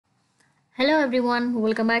Hello everyone,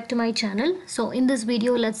 welcome back to my channel. So in this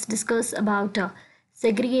video let's discuss about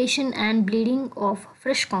segregation and bleeding of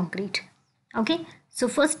fresh concrete. Okay, so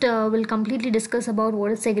first we'll completely discuss about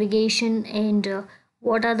what is segregation and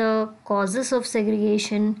what are the causes of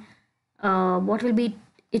segregation, what will be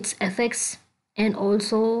its effects, and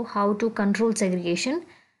also how to control segregation.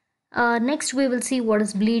 Next we will see what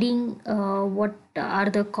is bleeding, what are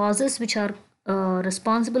the causes which are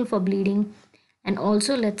responsible for bleeding, and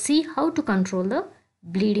also let's see how to control the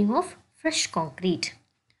bleeding of fresh concrete.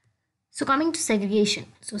 So coming to segregation.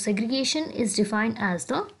 So segregation is defined as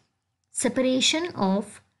the separation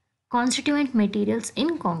of constituent materials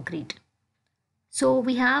in concrete. So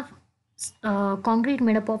we have concrete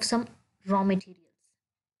made up of some raw materials.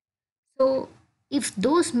 So if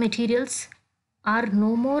those materials are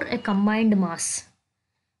no more a combined mass,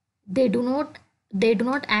 they do not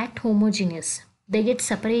act homogeneous, they get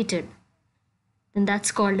separated, then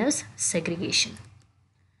that's called as segregation.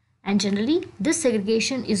 And generally this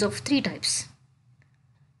segregation is of three types.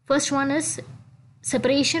 First one is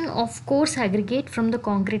separation of coarse aggregate from the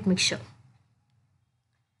concrete mixture.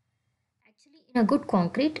 Actually, in a good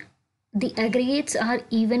concrete, the aggregates are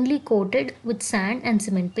evenly coated with sand and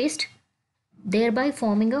cement paste, thereby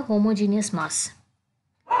forming a homogeneous mass.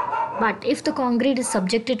 But if the concrete is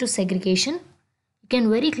subjected to segregation, you can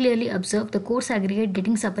very clearly observe the coarse aggregate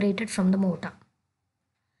getting separated from the mortar.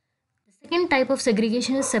 Second type of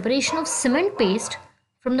segregation is separation of cement paste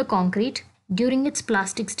from the concrete during its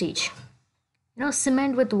plastic stage.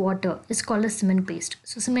 Cement with water is called as cement paste.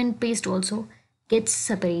 So cement paste also gets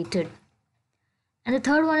separated. And the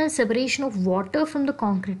third one is separation of water from the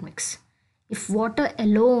concrete mix. If water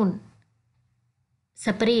alone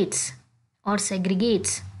separates or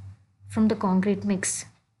segregates from the concrete mix,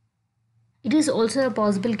 it is also a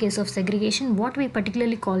possible case of segregation, what we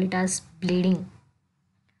particularly call it as bleeding.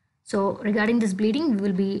 So regarding this bleeding, we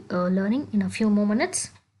will be learning in a few more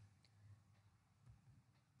minutes.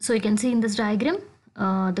 So you can see in this diagram,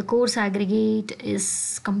 the coarse aggregate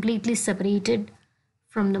is completely separated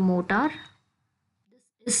from the mortar.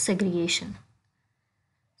 This is segregation.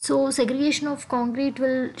 So segregation of concrete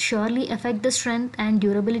will surely affect the strength and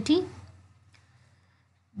durability.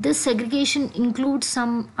 This segregation includes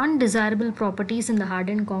some undesirable properties in the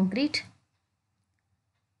hardened concrete.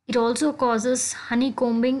 It also causes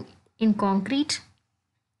honeycombing in concrete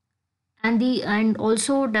and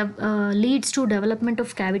also leads to development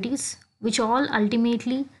of cavities, which all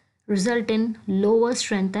ultimately result in lower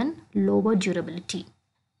strength and lower durability.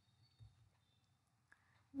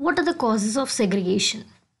 What are the causes of segregation?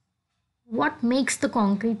 What makes the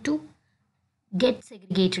concrete to get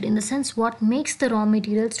segregated? In the sense, what makes the raw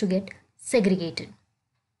materials to get segregated?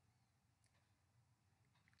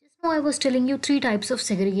 Just now I was telling you three types of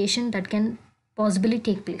segregation that can possibly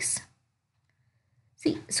take place.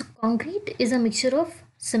 See, so concrete is a mixture of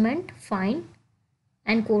cement, fine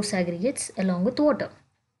and coarse aggregates along with water.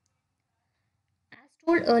 As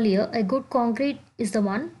told earlier, a good concrete is the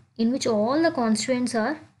one in which all the constituents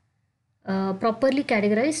are properly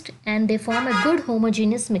categorized and they form a good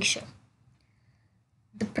homogeneous mixture.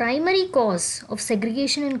 The primary cause of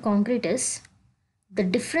segregation in concrete is the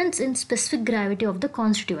difference in specific gravity of the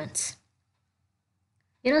constituents.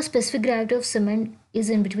 Specific gravity of cement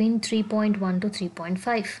is in between 3.1 to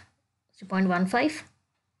 3.15,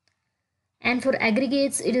 and for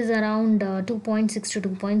aggregates it is around 2.6 to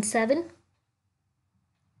 2.7.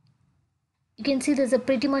 You can see there's a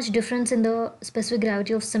pretty much difference in the specific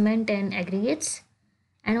gravity of cement and aggregates,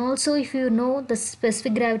 and also if you know the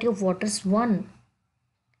specific gravity of water is 1.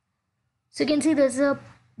 So you can see there's a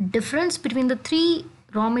difference between the three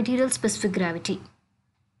raw material specific gravity.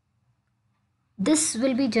 This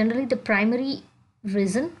will be generally the primary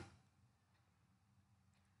reason.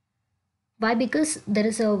 Why? Because there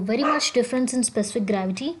is a very much difference in specific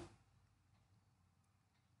gravity.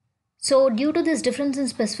 So due to this difference in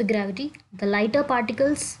specific gravity, the lighter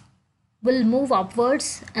particles will move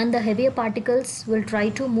upwards and the heavier particles will try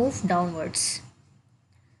to move downwards.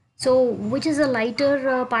 So which is a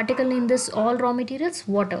lighter particle in this all raw materials?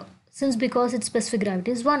 Water, since because its specific gravity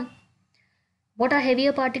is 1. What are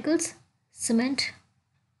heavier particles? Cement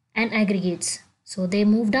and aggregates. So they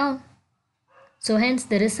move down. So hence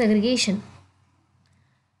there is segregation.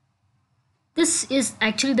 This is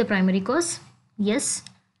actually the primary cause. Yes.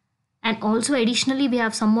 And also additionally we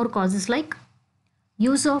have some more causes like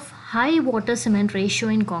use of high water cement ratio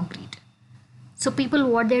in concrete. So people,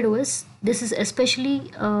 what they do is, this is especially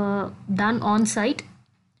done on site.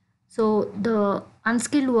 So the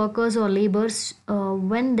unskilled workers or laborers,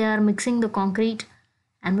 when they are mixing the concrete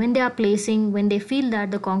and when they are placing, when they feel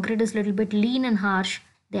that the concrete is a little bit lean and harsh,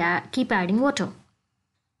 keep adding water.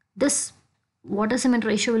 This water cement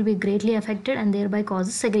ratio will be greatly affected and thereby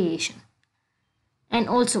causes segregation. And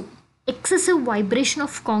also, excessive vibration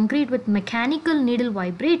of concrete with mechanical needle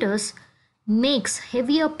vibrators makes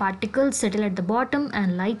heavier particles settle at the bottom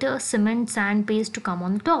and lighter cement sand paste to come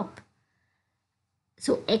on top.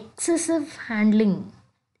 So excessive handling,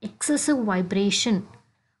 excessive vibration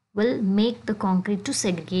will make the concrete to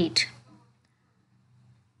segregate.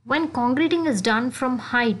 When concreting is done from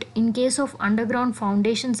height, in case of underground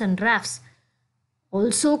foundations and rafts,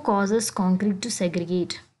 also causes concrete to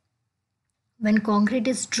segregate. When concrete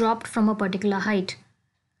is dropped from a particular height,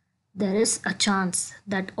 there is a chance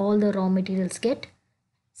that all the raw materials get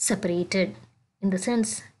separated. In the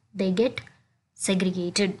sense, they get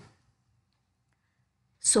segregated.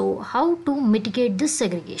 So how to mitigate this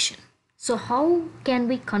segregation? So how can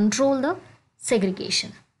we control the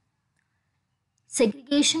segregation?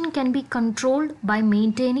 Segregation can be controlled by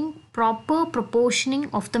maintaining proper proportioning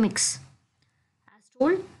of the mix. As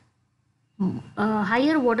told,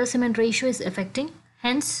 higher water cement ratio is affecting,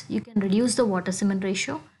 hence you can reduce the water cement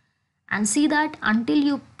ratio and see that until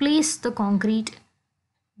you place the concrete,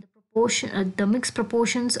 the mix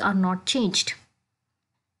proportions are not changed.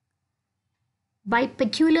 By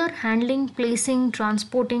peculiar handling, placing,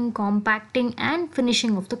 transporting, compacting and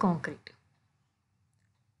finishing of the concrete.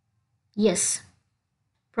 Yes,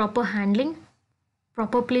 proper handling,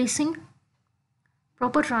 proper placing,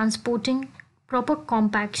 proper transporting, proper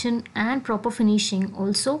compaction and proper finishing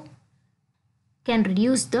also can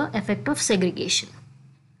reduce the effect of segregation.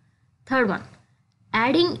 Third one,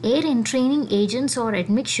 adding air entraining agents or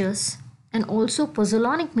admixtures and also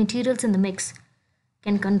pozzolanic materials in the mix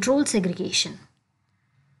can control segregation.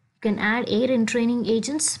 You can add air entraining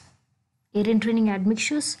agents, air entraining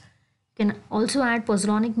admixtures. You can also add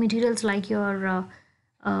pozzolanic materials like your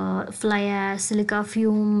fly ash, silica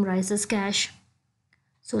fume, ricer's cash,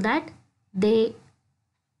 so that they,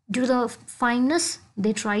 due to the fineness,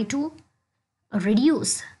 they try to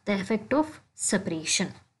reduce the effect of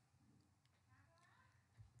separation.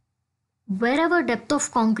 Wherever depth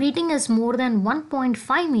of concreting is more than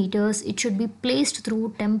 1.5 meters, it should be placed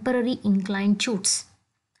through temporary inclined chutes.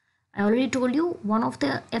 I already told you one of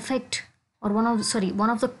the effect or one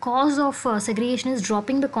of the cause of segregation is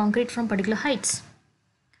dropping the concrete from particular heights.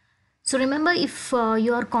 So remember, if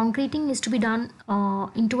your concreting is to be done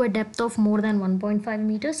into a depth of more than 1.5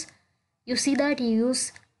 meters, you see that you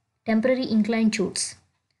use temporary inclined chutes.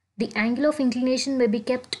 The angle of inclination may be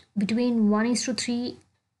kept between 1:3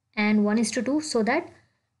 and 1:2 so that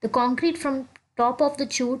the concrete from top of the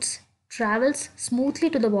chutes travels smoothly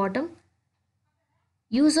to the bottom.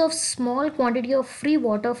 Use of small quantity of free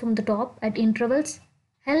water from the top at intervals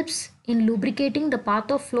helps in lubricating the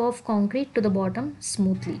path of flow of concrete to the bottom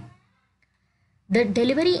smoothly. The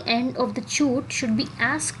delivery end of the chute should be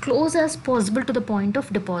as close as possible to the point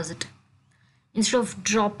of deposit. Instead of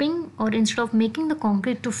dropping or instead of making the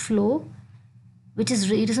concrete to flow, which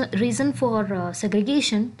is reason for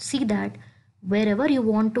segregation, see that wherever you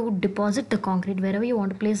want to deposit the concrete, wherever you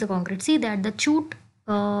want to place the concrete, see that the chute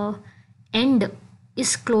end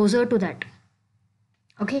is closer to that.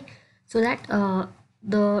 Okay, so that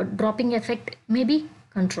the dropping effect may be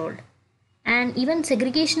controlled. And even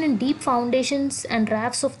segregation in deep foundations and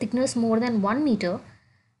rafts of thickness more than 1 meter,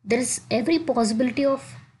 there is every possibility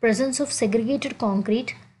of presence of segregated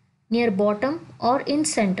concrete near bottom or in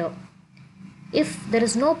center if there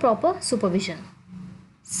is no proper supervision.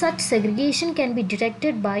 Such segregation can be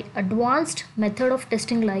detected by advanced method of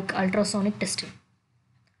testing like ultrasonic testing.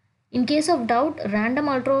 In case of doubt, random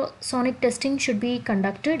ultrasonic testing should be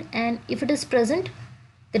conducted, and if it is present,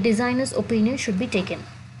 the designer's opinion should be taken.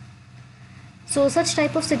 So such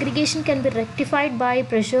type of segregation can be rectified by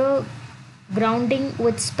pressure grounding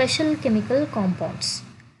with special chemical compounds.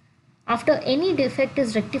 After any defect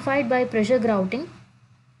is rectified by pressure grouting,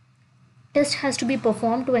 test has to be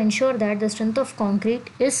performed to ensure that the strength of concrete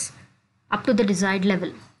is up to the desired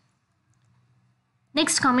level.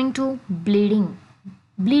 Next, coming to bleeding.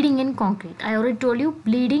 Bleeding in concrete. I already told you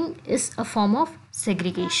bleeding is a form of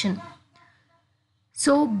segregation.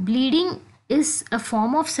 So bleeding is a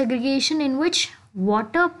form of segregation in which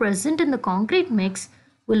water present in the concrete mix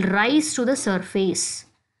will rise to the surface,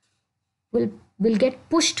 will get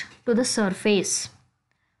pushed to the surface.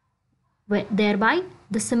 Thereby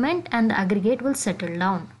the cement and the aggregate will settle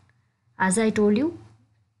down. As I told you,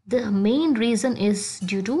 the main reason is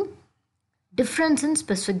due to difference in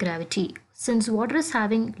specific gravity. Since water is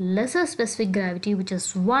having lesser specific gravity, which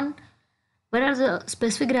is 1, whereas the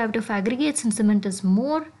specific gravity of aggregates and cement is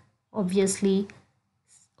more, obviously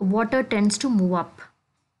water tends to move up.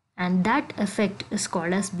 and that effect is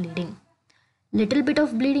called as bleeding. Little bit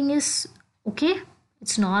of bleeding is okay,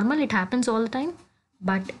 it's normal, it happens all the time,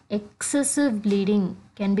 but excessive bleeding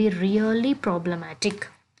can be really problematic.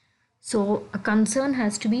 So a concern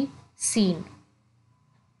has to be seen.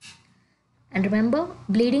 And remember,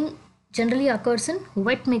 bleeding generally occurs in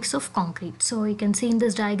wet mix of concrete. So you can see in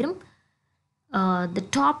this diagram, the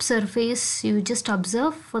top surface you just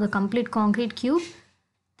observe for the complete concrete cube,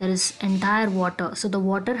 there is entire water. So the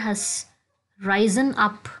water has risen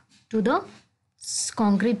up to the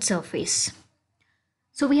concrete surface.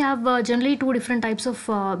 So we have generally two different types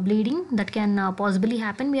of bleeding that can possibly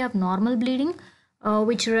happen. We have normal bleeding,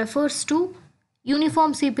 which refers to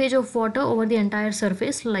uniform seepage of water over the entire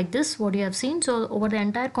surface, like this, what you have seen. So over the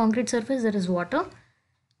entire concrete surface there is water.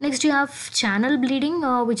 Next you have channel bleeding,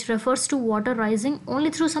 which refers to water rising only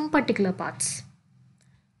through some particular parts.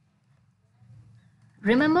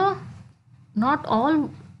 Remember, not all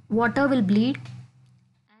water will bleed,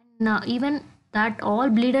 and even that all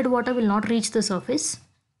bleeded water will not reach the surface.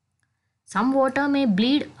 Some water may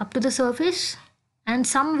bleed up to the surface and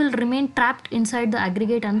some will remain trapped inside the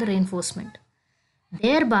aggregate and the reinforcement,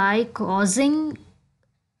 thereby causing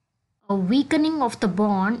a weakening of the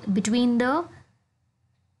bond between the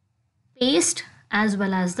paste as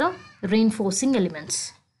well as the reinforcing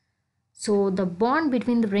elements. So the bond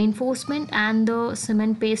between the reinforcement and the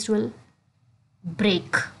cement paste will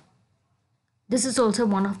break. This is also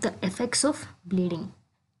one of the effects of bleeding.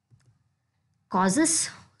 Causes.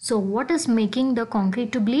 So what is making the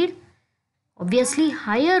concrete to bleed? Obviously,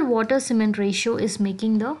 higher water cement ratio is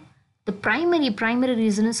making the primary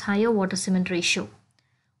reason is higher water cement ratio,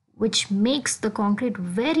 which makes the concrete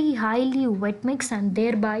very highly wet mix and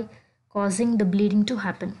thereby causing the bleeding to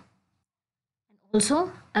happen.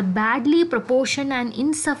 Also, a badly proportioned and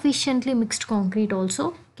insufficiently mixed concrete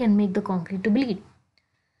also can make the concrete to bleed.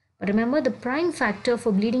 But remember, the prime factor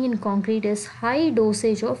for bleeding in concrete is high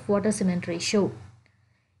dosage of water cement ratio.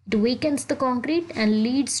 It weakens the concrete and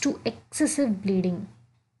leads to excessive bleeding.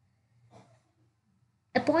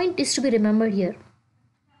 A point is to be remembered here.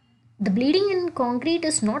 The bleeding in concrete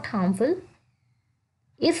is not harmful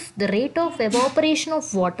if the rate of evaporation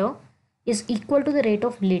of water is equal to the rate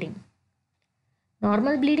of bleeding.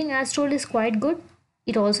 Normal bleeding, as told, is quite good.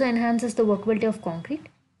 It also enhances the workability of concrete.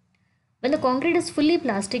 When the concrete is fully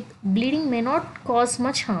plastic, bleeding may not cause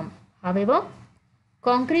much harm. However,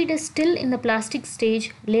 concrete is still in the plastic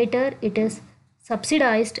stage. Later, it is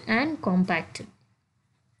subsidized and compacted.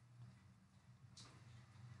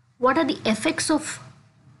 What are the effects of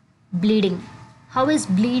bleeding? How is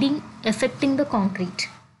bleeding affecting the concrete?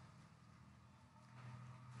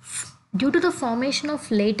 Due to the formation of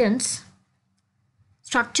latents,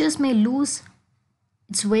 structures may lose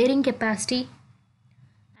its wearing capacity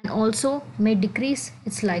and also may decrease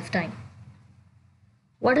its lifetime.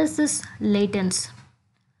 What is this latents?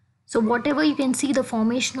 So whatever you can see the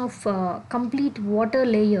formation of complete water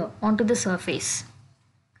layer onto the surface,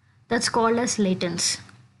 that's called as latents.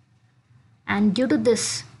 And due to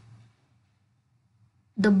this,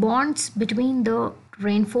 the bonds between the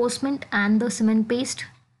reinforcement and the cement paste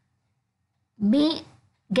may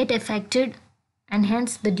get affected and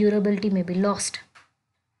hence the durability may be lost.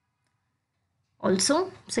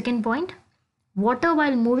 Also, second point, water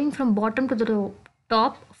while moving from bottom to the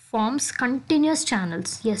top forms continuous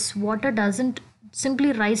channels. Yes, water doesn't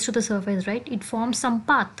simply rise to the surface, right? It forms some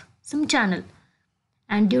path, some channel.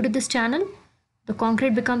 And due to this channel, the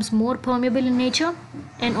concrete becomes more permeable in nature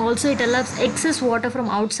and also it allows excess water from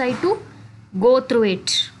outside to go through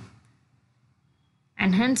it.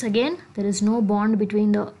 And hence again, there is no bond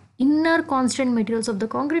between the inner constant materials of the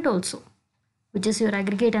concrete also, which is your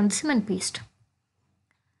aggregate and the cement paste.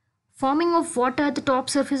 Forming of water at the top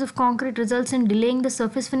surface of concrete results in delaying the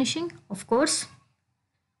surface finishing. Of course,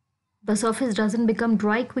 the surface doesn't become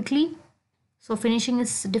dry quickly, so finishing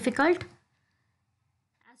is difficult.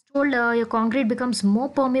 As told, your concrete becomes more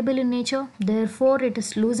permeable in nature, therefore it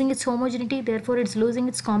is losing its homogeneity, therefore it's losing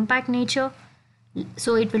its compact nature,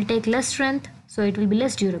 so it will take less strength, so it will be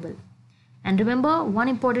less durable. And remember, one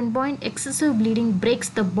important point, excessive bleeding breaks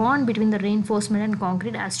the bond between the reinforcement and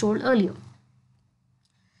concrete as told earlier.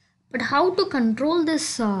 But how to control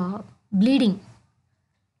this bleeding?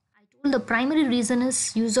 I told the primary reason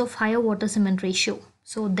is use of higher water cement ratio.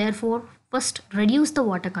 So therefore, first reduce the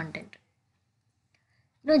water content.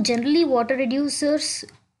 Generally water reducers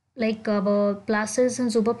like plasters and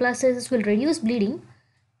super plasters will reduce bleeding,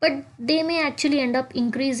 but they may actually end up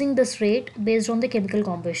increasing this rate based on the chemical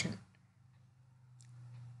composition.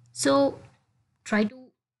 So try to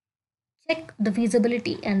check the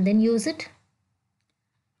feasibility and then use it.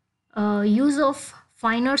 Use of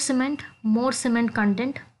finer cement, more cement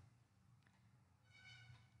content,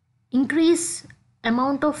 increase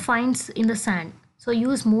amount of fines in the sand, so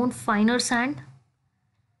use more finer sand,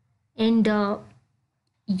 and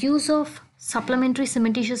use of supplementary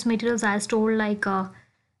cementitious materials as told, like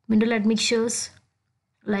mineral admixtures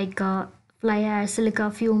like fly ash, silica,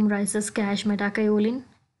 fume, rises, cash, metakaolin.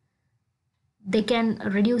 They can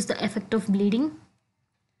reduce the effect of bleeding,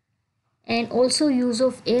 and also use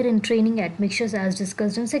of air entraining admixtures as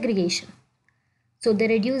discussed in segregation. So they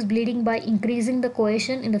reduce bleeding by increasing the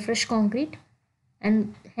cohesion in the fresh concrete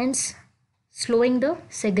and hence slowing the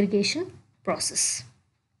segregation process.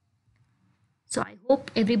 So I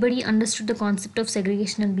hope everybody understood the concept of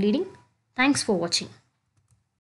segregation and bleeding. Thanks for watching.